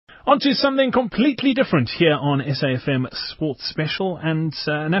On to something completely different here on SAFM Sports Special, and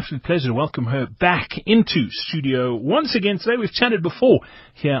an absolute pleasure to welcome her back into studio once again today. We've chatted before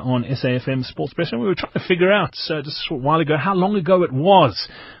here on SAFM Sports Special. We were trying to figure out just a short while ago how long ago it was,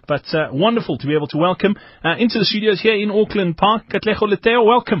 but wonderful to be able to welcome into the studios here in Auckland Park, Katlego, Letheo.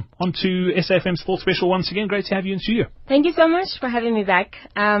 Welcome onto SAFM Sports Special once again. Great to have you in studio. Thank you so much for having me back.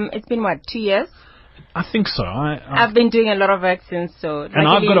 It's been, 2 years? I think so. I've been doing a lot of work since, so... And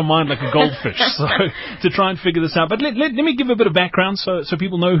I've got a mind like a goldfish, so to try and figure this out. But let me give a bit of background so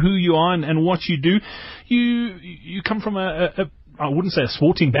people know who you are and what you do. You come from I wouldn't say a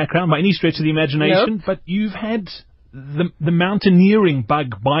sporting background by any stretch of the imagination, Nope. but you've had the mountaineering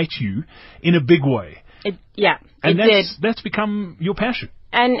bug bite you in a big way. That's become your passion.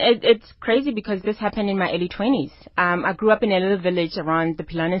 And it's crazy because this happened in my early 20s. I grew up in a little village around the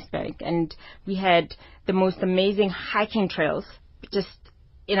Pilanesberg, and we had the most amazing hiking trails just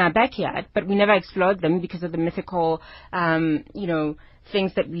in our backyard, but we never explored them because of the mythical,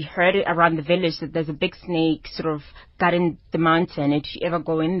 things that we heard around the village, that there's a big snake sort of guarding the mountain. If you ever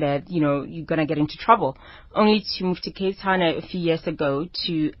go in there, you're going to get into trouble. Only to move to Cape Town a few years ago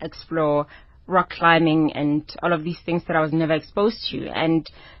to explore rock climbing and all of these things that I was never exposed to. And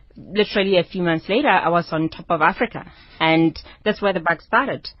literally a few months later, I was on top of Africa. And that's where the bug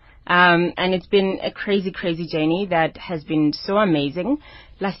started. And it's been a crazy, crazy journey that has been so amazing.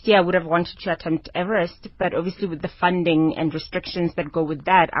 Last year, I would have wanted to attempt Everest, but obviously with the funding and restrictions that go with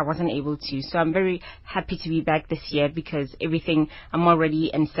that, I wasn't able to. So I'm very happy to be back this year because I'm all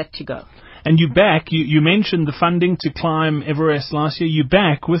ready and set to go. And you're back. You mentioned the funding to climb Everest last year. You're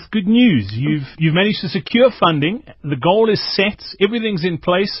back with good news. You've managed to secure funding. The goal is set. Everything's in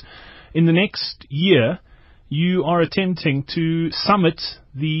place. In the next year, you are attempting to summit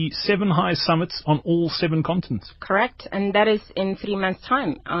the 7 highest summits on all 7 continents. Correct. And that is in 3 months'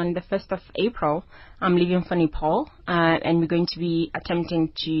 time. On the 1st of April, I'm leaving for Nepal, and we're going to be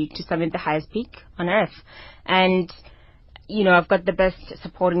attempting to summit the highest peak on Earth. And I've got the best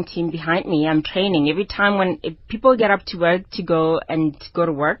supporting team behind me. I'm training. Every time if people get up to work to go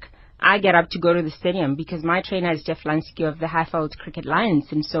to work, I get up to go to the stadium because my trainer is Jeff Lansky of the Highfield Cricket Lions.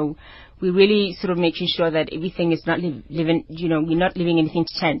 And so we're really sort of making sure that everything is not we're not leaving anything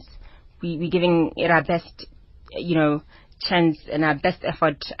to chance. We're giving it our best, chance and our best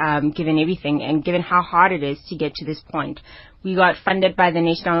effort, given everything and given how hard it is to get to this point. We got funded by the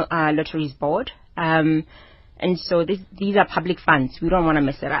National Lotteries Board. And so these are public funds. We don't want to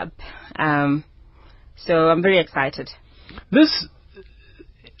mess it up. So I'm very excited. This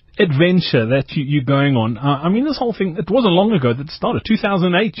adventure that you're going on, this whole thing, it wasn't long ago that it started.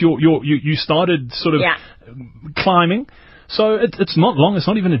 2008, you started sort of climbing. So it's not long. It's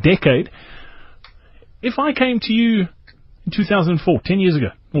not even a decade. If I came to you in 2004, 10 years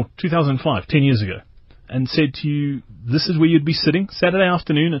ago, or 2005, 10 years ago, and said to you, this is where you'd be sitting, Saturday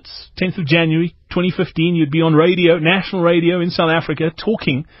afternoon, it's 10th of January, 2015, you'd be on radio, national radio in South Africa,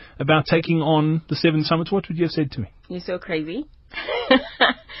 talking about taking on the 7 summits, what would you have said to me? You're so crazy.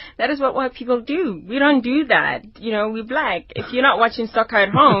 That is what white people do. We don't do that. We're black. If you're not watching soccer at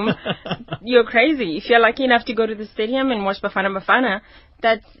home, you're crazy. If you're lucky enough to go to the stadium and watch Bafana Bafana,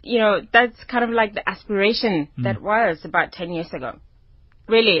 that's kind of like the aspiration that was about 10 years ago.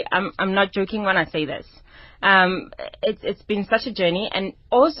 Really, I'm not joking when I say this. It's been such a journey, and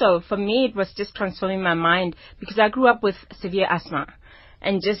also for me it was just transforming my mind because I grew up with severe asthma,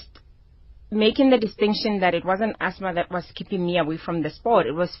 and just making the distinction that it wasn't asthma that was keeping me away from the sport,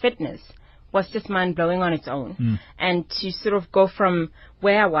 it was fitness, was just mind-blowing on its own. And to sort of go from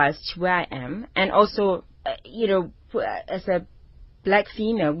where I was to where I am, and also, as a black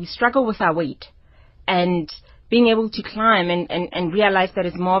female, we struggle with our weight, and being able to climb and realize that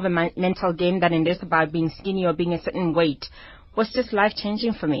it's more of a mental game than it is about being skinny or being a certain weight was just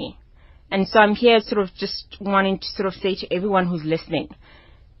life-changing for me. And so I'm here sort of just wanting to sort of say to everyone who's listening,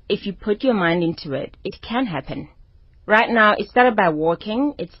 if you put your mind into it, it can happen. Right now, it started by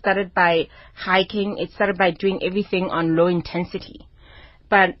walking, it started by hiking, it started by doing everything on low intensity.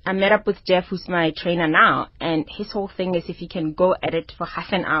 But I met up with Jeff, who's my trainer now, and his whole thing is if you can go at it for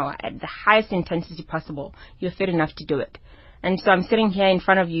half an hour at the highest intensity possible, you're fit enough to do it. And so I'm sitting here in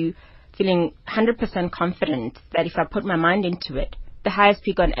front of you feeling 100% confident that if I put my mind into it, the highest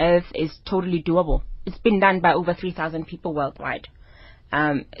peak on Earth is totally doable. It's been done by over 3,000 people worldwide.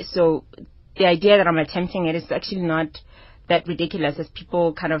 So the idea that I'm attempting it is actually not that ridiculous as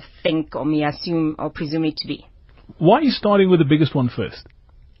people kind of think or may assume or presume it to be. Why are you starting with the biggest one first?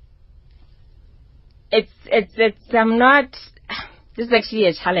 This is actually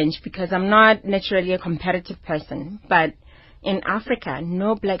a challenge because I'm not naturally a competitive person, but in Africa,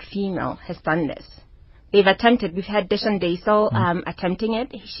 no black female has done this. They've attempted. We've had Deshan Daisel attempting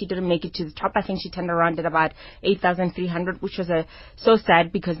it. She didn't make it to the top. I think she turned around at about 8,300, which was so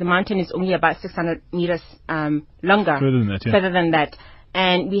sad because the mountain is only about 600 meters longer. Further than that.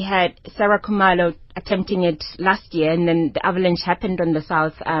 And we had Sarah Kumalo attempting it last year, and then the avalanche happened on the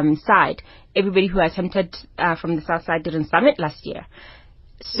south side. Everybody who attempted from the south side didn't summit last year.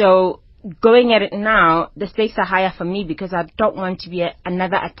 So going at it now, the stakes are higher for me because I don't want to be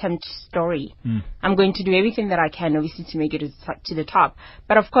another attempt story. I'm going to do everything that I can, obviously, to make it to the top.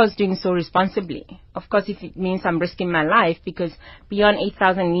 But, of course, doing so responsibly. Of course, if it means I'm risking my life, because beyond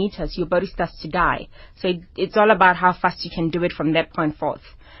 8,000 meters, your body starts to die. So it's all about how fast you can do it from that point forth.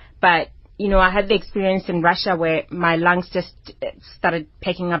 But, you know, I had the experience in Russia where my lungs just started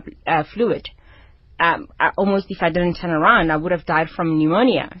picking up fluid. Almost if I didn't turn around, I would have died from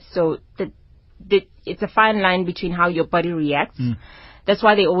pneumonia. So it's a fine line between how your body reacts. That's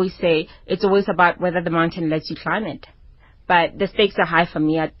why they always say it's always about whether the mountain lets you climb it. But the stakes are high for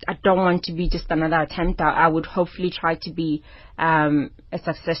me. I don't want to be just another attempt. I would hopefully try to be a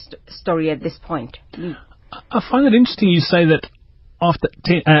success story at this point. I find it interesting you say that after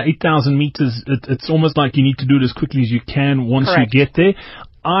 8,000 meters, it's almost like you need to do it as quickly as you can once Correct. you get there.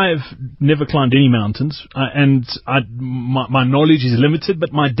 I've never climbed any mountains, and my knowledge is limited,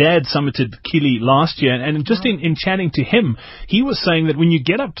 but my dad summited Kili last year, and just in chatting to him, he was saying that when you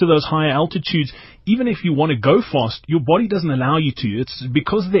get up to those higher altitudes, even if you want to go fast, your body doesn't allow you to. It's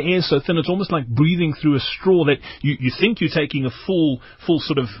because the air is so thin, it's almost like breathing through a straw that you think you're taking a full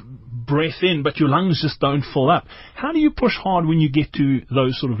sort of breath in, but your lungs just don't fill up. How do you push hard when you get to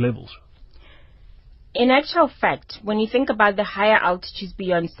those sort of levels? In actual fact, when you think about the higher altitudes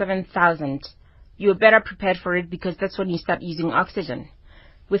beyond 7,000, you're better prepared for it because that's when you start using oxygen.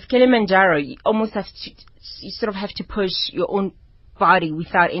 With Kilimanjaro, you almost sort of have to push your own body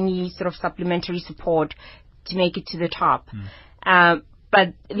without any sort of supplementary support to make it to the top.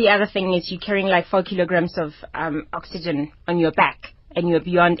 But the other thing is you're carrying like 4 kilograms of oxygen on your back and you're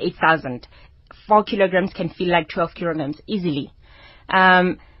beyond 8,000. 4 kilograms can feel like 12 kilograms easily.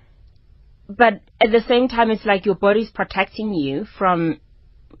 But at the same time, it's like your body's protecting you from,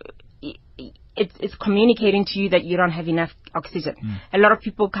 it's communicating to you that you don't have enough oxygen. A lot of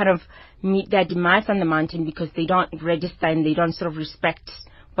people kind of meet their demise on the mountain because they don't register and they don't sort of respect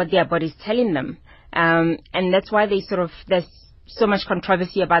what their body's telling them. And that's why there's so much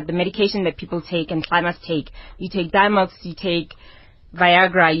controversy about the medication that people take and climbers take. You take Diamox, you take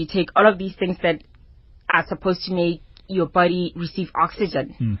Viagra, you take all of these things that are supposed to make your body receive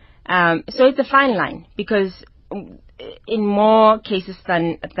oxygen. So it's a fine line because in more cases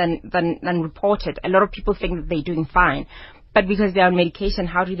than reported, a lot of people think that they're doing fine. But because they're on medication,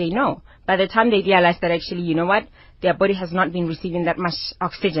 how do they know? By the time they realize that actually, you know what, their body has not been receiving that much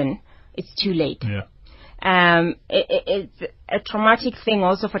oxygen, it's too late. It's a traumatic thing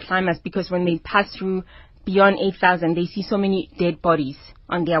also for climbers because when they pass through beyond 8,000, they see so many dead bodies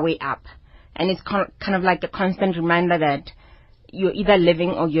on their way up. And it's kind of like a constant reminder that you're either living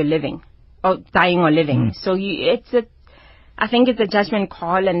or you're living, or dying or living. So I think it's a judgment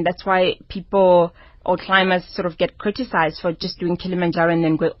call, and that's why people or climbers sort of get criticized for just doing Kilimanjaro and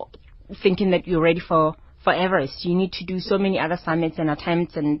then thinking that you're ready for Everest. You need to do so many other summits and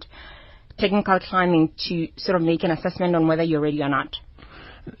attempts and technical climbing to sort of make an assessment on whether you're ready or not.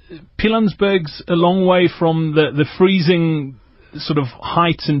 Pilanesberg's a long way from the freezing sort of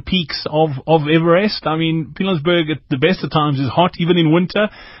heights and peaks of Everest. I mean, Pilanesberg at the best of times is hot, even in winter.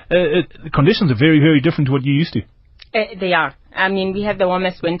 The conditions are very, very different to what you're used to. They are. I mean, we have the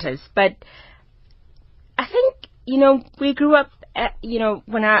warmest winters. But I think, we grew up,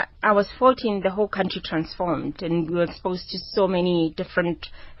 when I was 14, the whole country transformed and we were exposed to so many different,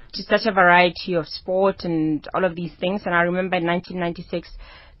 to such a variety of sport and all of these things. And I remember in 1996,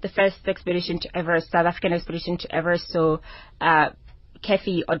 the first expedition to Everest, South African expedition to Everest, so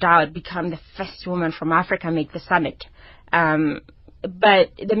Kathy O'Dowd became the first woman from Africa make the summit. But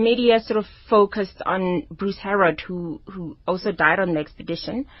the media sort of focused on Bruce Harrod, who also died on the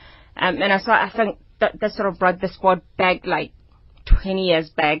expedition. And I think that sort of brought the sport back like 20 years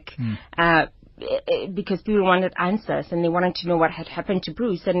back, because people wanted answers and they wanted to know what had happened to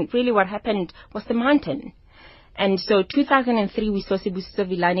Bruce. And really what happened was the mountain. And so 2003, we saw Sibusiso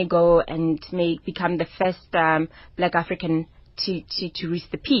Villani go and become the first Black African to reach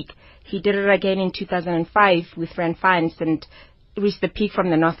the peak. He did it again in 2005 with Fran Fines and reached the peak from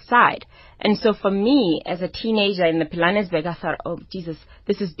the north side. And so for me, as a teenager in the Pilanesberg, I thought, oh, Jesus,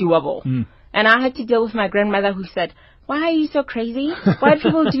 this is doable. And I had to deal with my grandmother who said, why are you so crazy? Why do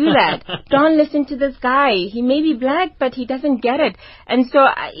people do that? Don't listen to this guy. He may be black, but he doesn't get it. And so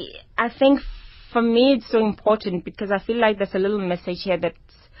I think for me it's so important because I feel like there's a little message here that's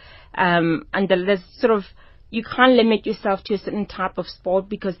under this sort of, you can't limit yourself to a certain type of sport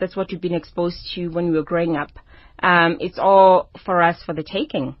because that's what you've been exposed to when you were growing up. It's all for us for the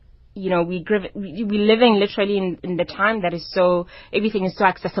taking. We're living literally in the time that is so, everything is so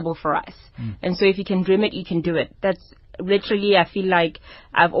accessible for us. And so if you can dream it, you can do it. That's literally, I feel like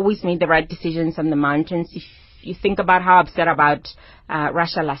I've always made the right decisions on the mountains. If you think about how upset about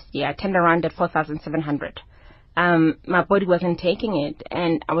Russia last year, I turned around at 4,700. My body wasn't taking it.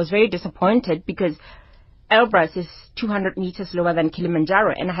 And I was very disappointed because Elbrus is 200 meters lower than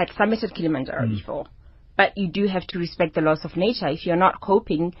Kilimanjaro. And I had summited Kilimanjaro before. But you do have to respect the laws of nature. If you're not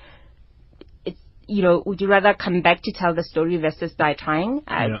coping, would you rather come back to tell the story versus die trying?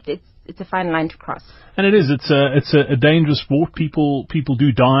 It's a fine line to cross. And it is. It's a dangerous sport. People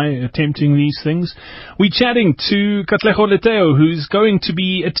do die attempting these things. We're chatting to Katlego Letheo, who's going to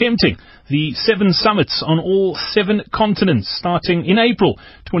be attempting the 7 summits on all 7 continents, starting in April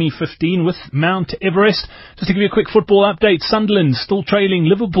 2015 with Mount Everest. Just to give you a quick football update, Sunderland still trailing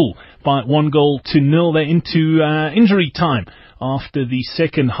Liverpool by 1-0. They're into injury time after the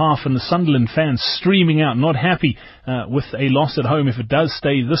second half, and the Sunderland fans streaming out, not happy with a loss at home if it does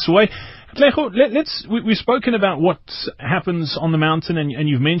stay this way. We've spoken about what happens on the mountain, and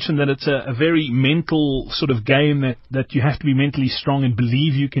you've mentioned that it's a very mental sort of game, that you have to be mentally strong and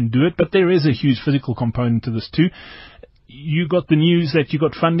believe you can do it, but there is a huge physical component to this too. You got the news that you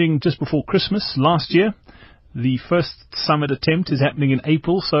got funding just before Christmas last year. The first summit attempt is happening in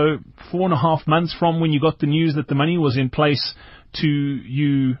April, so 4.5 months from when you got the news that the money was in place to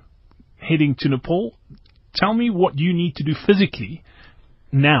you heading to Nepal. Tell me what you need to do physically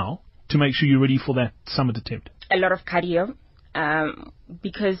now to make sure you're ready for that summit attempt. A lot of cardio,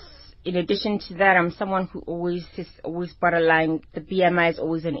 because in addition to that, I'm someone who always borderline. The BMI is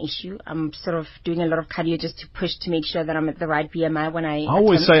always an issue. I'm sort of doing a lot of cardio just to push to make sure that I'm at the right BMI when I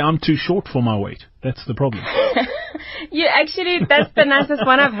always say I'm too short for my weight. That's the problem. That's the nicest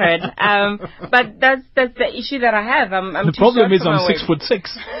one I've heard. But that's the issue that I have. I'm the too problem short is I'm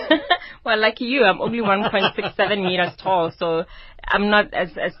 6'6". Well, like you, I'm only 1.67 meters tall, so I'm not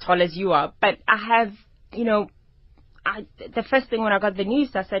as tall as you are. But I have, the first thing when I got the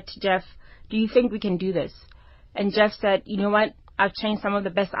news, I said to Jeff, do you think we can do this? And Jeff said, you know what? I've trained some of the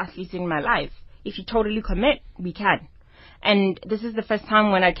best athletes in my life. If you totally commit, we can. And this is the first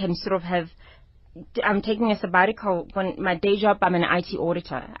time when I can sort of I'm taking a sabbatical. When my day job, I'm an IT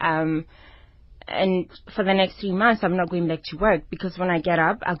auditor. And for the next 3 months, I'm not going back to work because when I get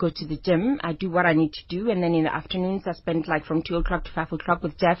up, I go to the gym, I do what I need to do, and then in the afternoons, I spend like from 2 o'clock to 5 o'clock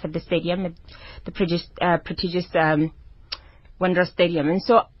with Jeff at the stadium, at the prestigious Wanderers Stadium. And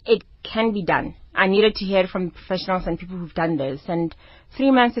so it can be done. I needed to hear from professionals and people who've done this. And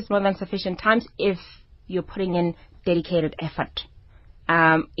 3 months is more than sufficient times if you're putting in dedicated effort.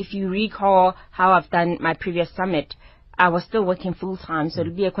 If you recall how I've done my previous summit, I was still working full time. So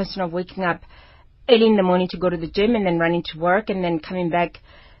it'll be a question of waking up early in the morning to go to the gym and then running to work and then coming back.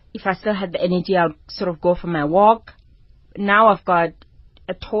 If I still had the energy, I'll sort of go for my walk. Now I've got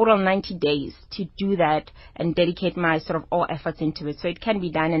a total 90 days to do that and dedicate my sort of all efforts into it. So it can be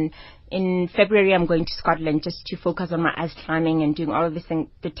done. And in February, I'm going to Scotland just to focus on my ice climbing and doing all of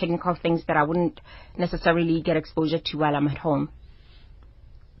the technical things that I wouldn't necessarily get exposure to while I'm at home.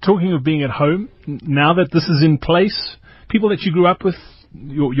 Talking of being at home, now that this is in place, people that you grew up with,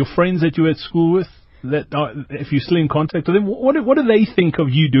 your friends that you were at school with, if you're still in contact with them, what do they think of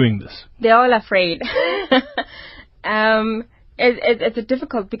you doing this? They're all afraid. It's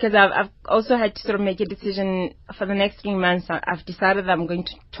difficult because I've also had to sort of make a decision for the next 3 months. I've decided that I'm going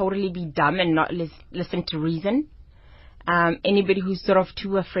to totally be dumb and not listen to reason. Anybody who's sort of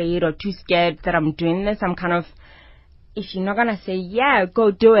too afraid or too scared that I'm doing this, I'm kind of, if you're not going to say, yeah,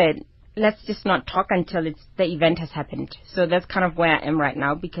 go do it, let's just not talk until the event has happened. So that's kind of where I am right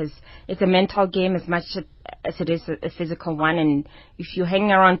now because it's a mental game as much as it is a physical one. And if you're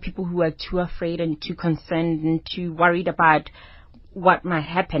hanging around people who are too afraid and too concerned and too worried about what might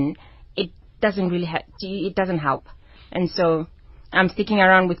happen, it doesn't really it doesn't help. And so I'm sticking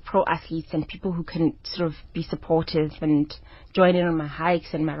around with pro athletes and people who can sort of be supportive and join in on my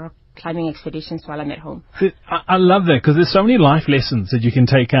hikes and my climbing expeditions while I'm at home. I love that, because there's so many life lessons that you can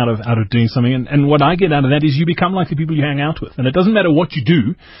take out of doing something, and what I get out of that is you become like the people you hang out with, and it doesn't matter what you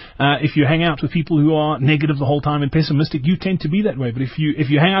do. If you hang out with people who are negative the whole time and pessimistic, you tend to be that way. But if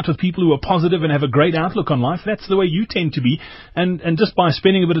you hang out with people who are positive and have a great outlook on life, that's the way you tend to be. And just by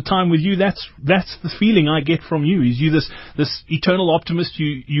spending a bit of time with you, that's the feeling I get from you. Is you this eternal optimist?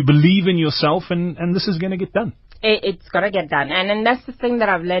 You believe in yourself, and this is going to get done. It's got to get done. And that's the thing that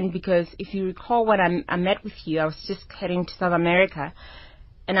I've learned, because if you recall when I met with you, I was just heading to South America,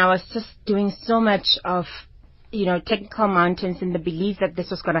 and I was just doing so much of, technical mountains in the belief that this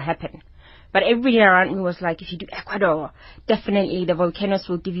was going to happen. But everybody around me was like, if you do Ecuador, definitely the volcanoes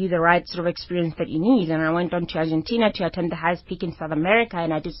will give you the right sort of experience that you need. And I went on to Argentina to attempt the highest peak in South America,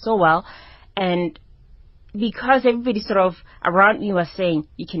 and I did so well. And because everybody sort of around me was saying,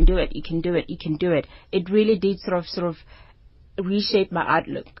 you can do it, you can do it, you can do it, it really did sort of reshape my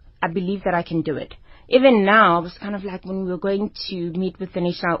outlook. I believe that I can do it. Even now, I was kind of like when we were going to meet with the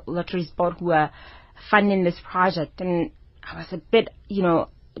National Lotteries Board who are funding this project, and I was a bit,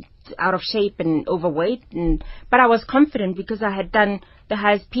 out of shape and overweight, but I was confident because I had done the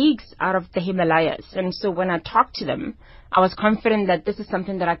highest peaks out of the Himalayas. And so when I talked to them, I was confident that this is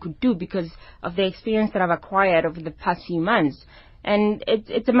something that I could do because of the experience that I've acquired over the past few months. And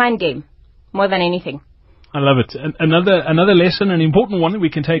it's a mind game more than anything. I love it. Another lesson, an important one that we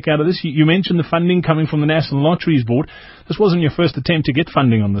can take out of this. You mentioned the funding coming from the National Lotteries Board. This wasn't your first attempt to get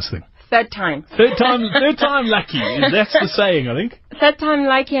funding on this thing. Third time lucky. That's the saying, I think. Third time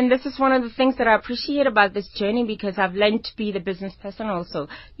lucky, and this is one of the things that I appreciate about this journey, because I've learned to be the business person also.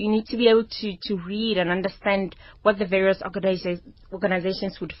 You need to be able to read and understand what the various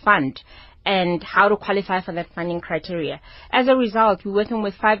organizations would fund and how to qualify for that funding criteria. As a result, we're working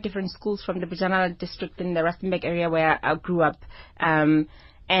with 5 different schools from the Bujana district in the Rustenburg area where I grew up.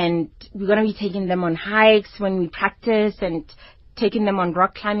 And we're going to be taking them on hikes when we practice and taking them on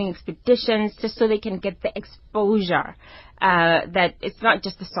rock climbing expeditions just so they can get the exposure that it's not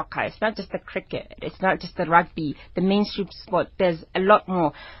just the soccer, it's not just the cricket, it's not just the rugby, the mainstream sport. There's a lot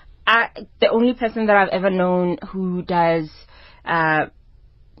more. The only person that I've ever known who does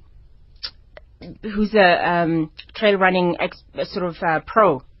who's a trail running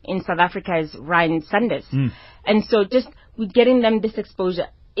pro in South Africa is Ryan Sanders. And so just we're getting them this exposure.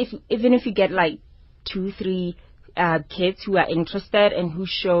 Even if you get like 2-3 kids who are interested and who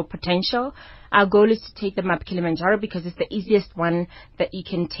show potential, our goal is to take them up Kilimanjaro because it's the easiest one that you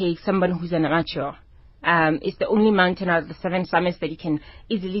can take someone who's an amateur. It's the only mountain out of the 7 summits that you can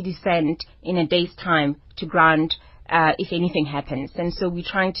easily descend in a day's time to ground if anything happens. And so we're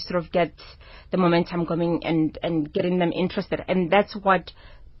trying to sort of get the momentum going and getting them interested. And that's what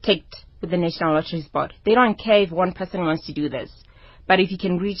ticked with the National Lotteries Board. They don't care if one person wants to do this, but if you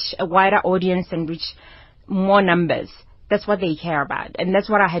can reach a wider audience and reach more numbers, that's what they care about. And that's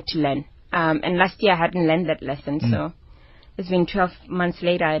what I had to learn. And last year I hadn't learned that lesson, so it's been 12 months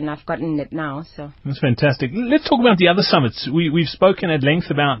later and I've gotten it now. So that's fantastic. Let's talk about the other summits. We've spoken at length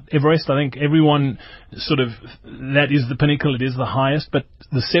about Everest. I think everyone that is the pinnacle, it is the highest, but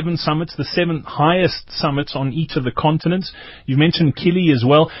the 7 summits, the 7 highest summits on each of the continents. You mentioned Kili as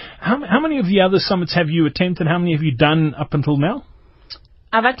well. How many of the other summits have you attempted? How many have you done up until now?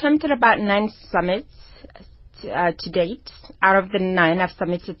 I've attempted about 9 summits to date. Out of the 9, I've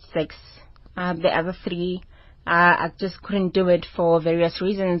submitted 6. The other 3, I just couldn't do it for various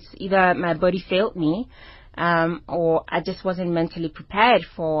reasons. Either my body failed me, or I just wasn't mentally prepared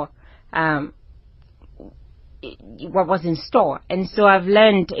for what was in store. And so I've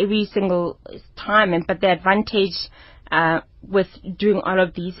learned every single time. But the advantage with doing all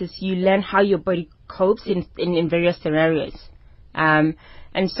of these is you learn how your body copes in various scenarios.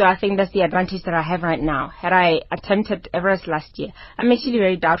 And so I think that's the advantage that I have right now. Had I attempted Everest last year, I'm actually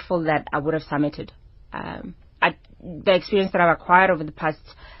very doubtful that I would have summited. The experience that I've acquired over the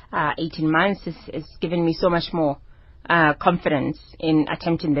past 18 months has given me so much more confidence in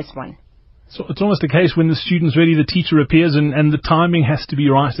attempting this one. So it's almost a case when the student's ready, the teacher appears, and the timing has to be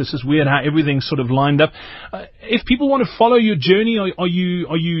right. It's just weird how everything's sort of lined up. If people want to follow your journey, are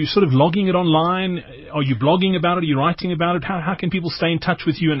you sort of logging it online? Are you blogging about it? Are you writing about it? How can people stay in touch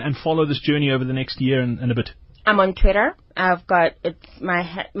with you and follow this journey over the next year and a bit? I'm on Twitter. My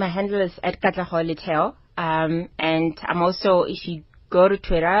handle is @Katlego, and I'm also, if you go to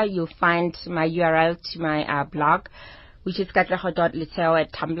Twitter, you'll find my URL to my blog, which is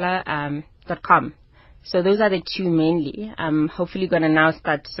katlego.letheo@tumblr.com. So those are the 2 mainly. I'm hopefully going to now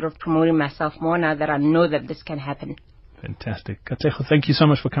start sort of promoting myself more now that I know that this can happen. Fantastic. Katlego, thank you so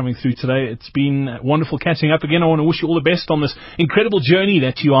much for coming through today. It's been wonderful catching up again. I want to wish you all the best on this incredible journey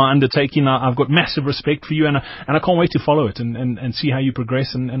that you are undertaking. I've got massive respect for you, and I can't wait to follow it and see how you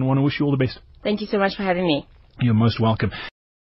progress, and want to wish you all the best. Thank you so much for having me. You're most welcome.